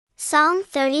Psalm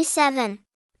 37.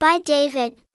 By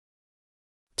David.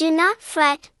 Do not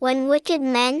fret when wicked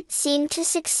men seem to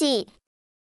succeed.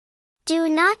 Do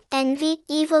not envy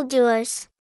evildoers,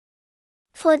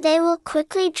 for they will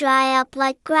quickly dry up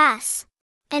like grass,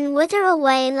 and wither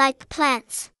away like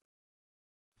plants.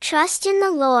 Trust in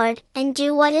the Lord and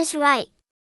do what is right.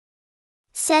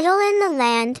 Settle in the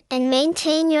land and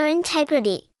maintain your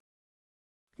integrity.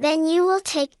 Then you will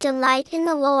take delight in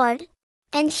the Lord,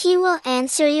 and He will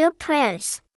answer your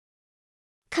prayers.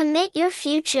 Commit your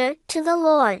future to the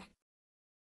Lord.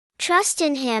 Trust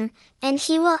in Him, and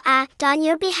He will act on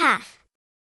your behalf.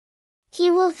 He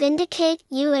will vindicate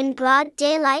you in broad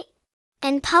daylight,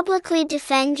 and publicly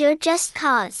defend your just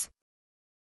cause.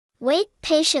 Wait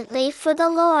patiently for the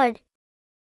Lord.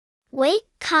 Wait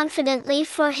confidently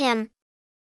for Him.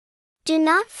 Do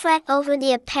not fret over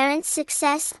the apparent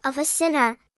success of a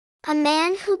sinner, a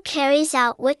man who carries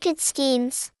out wicked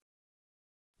schemes.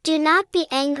 Do not be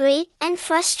angry and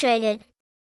frustrated.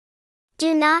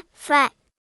 Do not fret.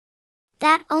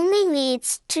 That only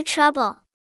leads to trouble.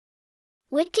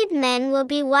 Wicked men will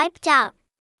be wiped out,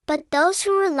 but those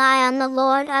who rely on the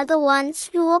Lord are the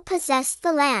ones who will possess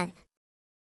the land.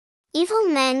 Evil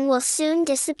men will soon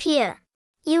disappear.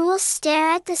 You will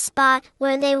stare at the spot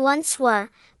where they once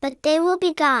were, but they will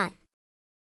be gone.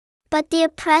 But the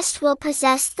oppressed will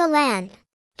possess the land,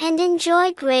 and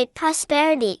enjoy great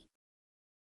prosperity.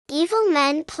 Evil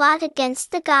men plot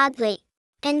against the godly,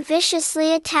 and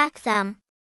viciously attack them.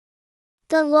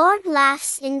 The Lord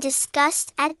laughs in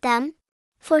disgust at them,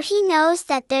 for He knows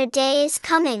that their day is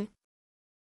coming.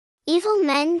 Evil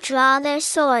men draw their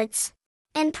swords,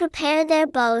 and prepare their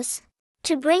bows,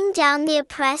 to bring down the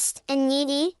oppressed and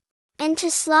needy, and to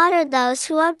slaughter those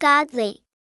who are godly.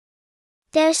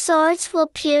 Their swords will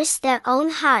pierce their own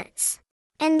hearts,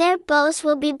 and their bows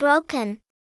will be broken.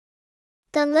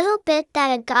 The little bit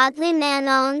that a godly man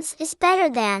owns is better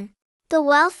than the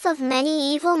wealth of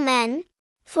many evil men,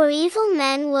 for evil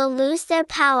men will lose their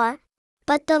power,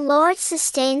 but the Lord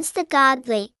sustains the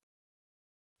godly.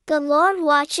 The Lord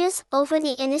watches over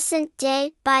the innocent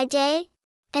day by day,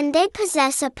 and they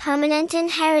possess a permanent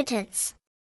inheritance.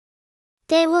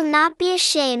 They will not be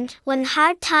ashamed when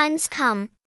hard times come.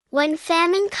 When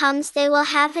famine comes, they will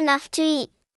have enough to eat.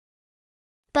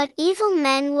 But evil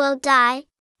men will die.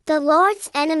 The Lord's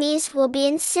enemies will be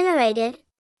incinerated.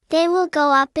 They will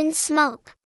go up in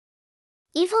smoke.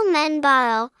 Evil men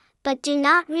borrow, but do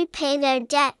not repay their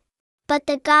debt. But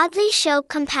the godly show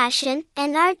compassion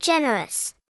and are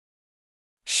generous.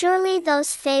 Surely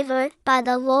those favored by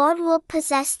the Lord will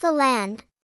possess the land,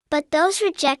 but those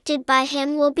rejected by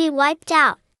Him will be wiped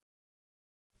out.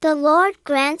 The Lord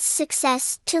grants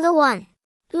success to the one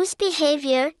whose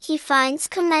behavior He finds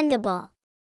commendable.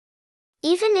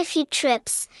 Even if he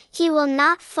trips, he will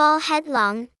not fall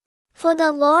headlong, for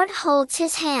the Lord holds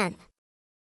his hand.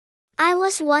 I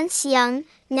was once young,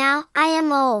 now I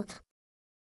am old.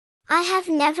 I have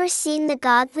never seen the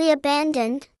godly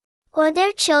abandoned, or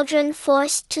their children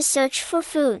forced to search for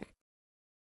food.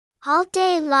 All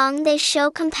day long they show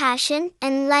compassion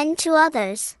and lend to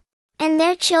others, and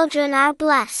their children are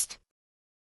blessed.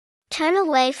 Turn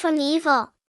away from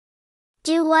evil.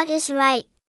 Do what is right.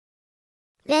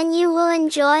 Then you will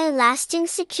enjoy lasting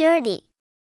security.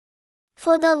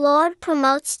 For the Lord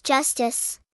promotes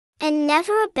justice, and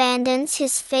never abandons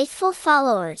His faithful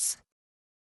followers.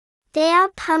 They are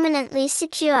permanently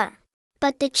secure,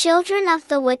 but the children of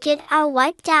the wicked are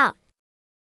wiped out.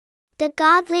 The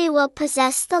godly will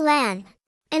possess the land,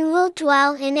 and will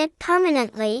dwell in it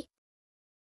permanently.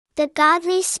 The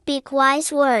godly speak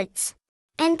wise words,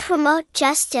 and promote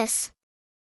justice.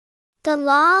 The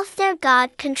law of their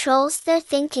God controls their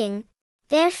thinking,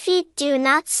 their feet do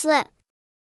not slip.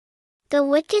 The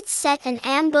wicked set an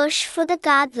ambush for the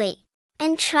godly,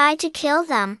 and try to kill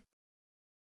them.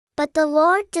 But the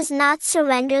Lord does not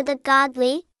surrender the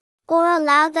godly, or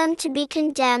allow them to be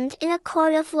condemned in a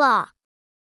court of law.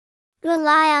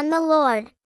 Rely on the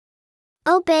Lord.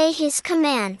 Obey His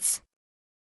commands.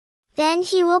 Then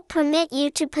He will permit you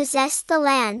to possess the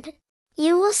land.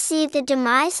 You will see the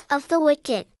demise of the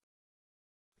wicked.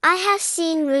 I have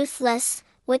seen ruthless,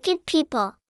 wicked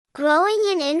people, growing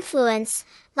in influence,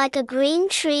 like a green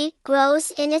tree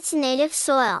grows in its native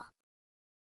soil.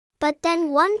 But then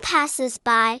one passes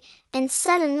by, and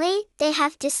suddenly they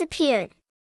have disappeared.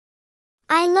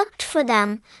 I looked for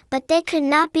them, but they could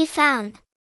not be found.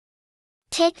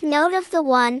 Take note of the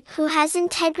one who has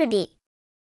integrity.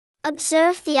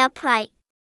 Observe the upright.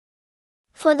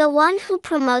 For the one who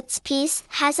promotes peace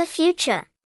has a future.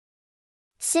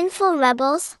 Sinful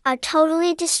rebels are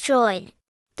totally destroyed.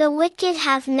 The wicked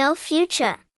have no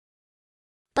future.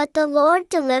 But the Lord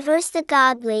delivers the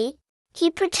godly,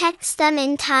 He protects them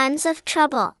in times of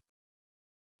trouble.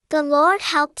 The Lord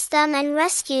helps them and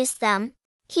rescues them,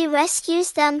 He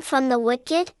rescues them from the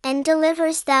wicked and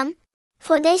delivers them,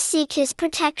 for they seek His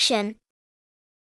protection.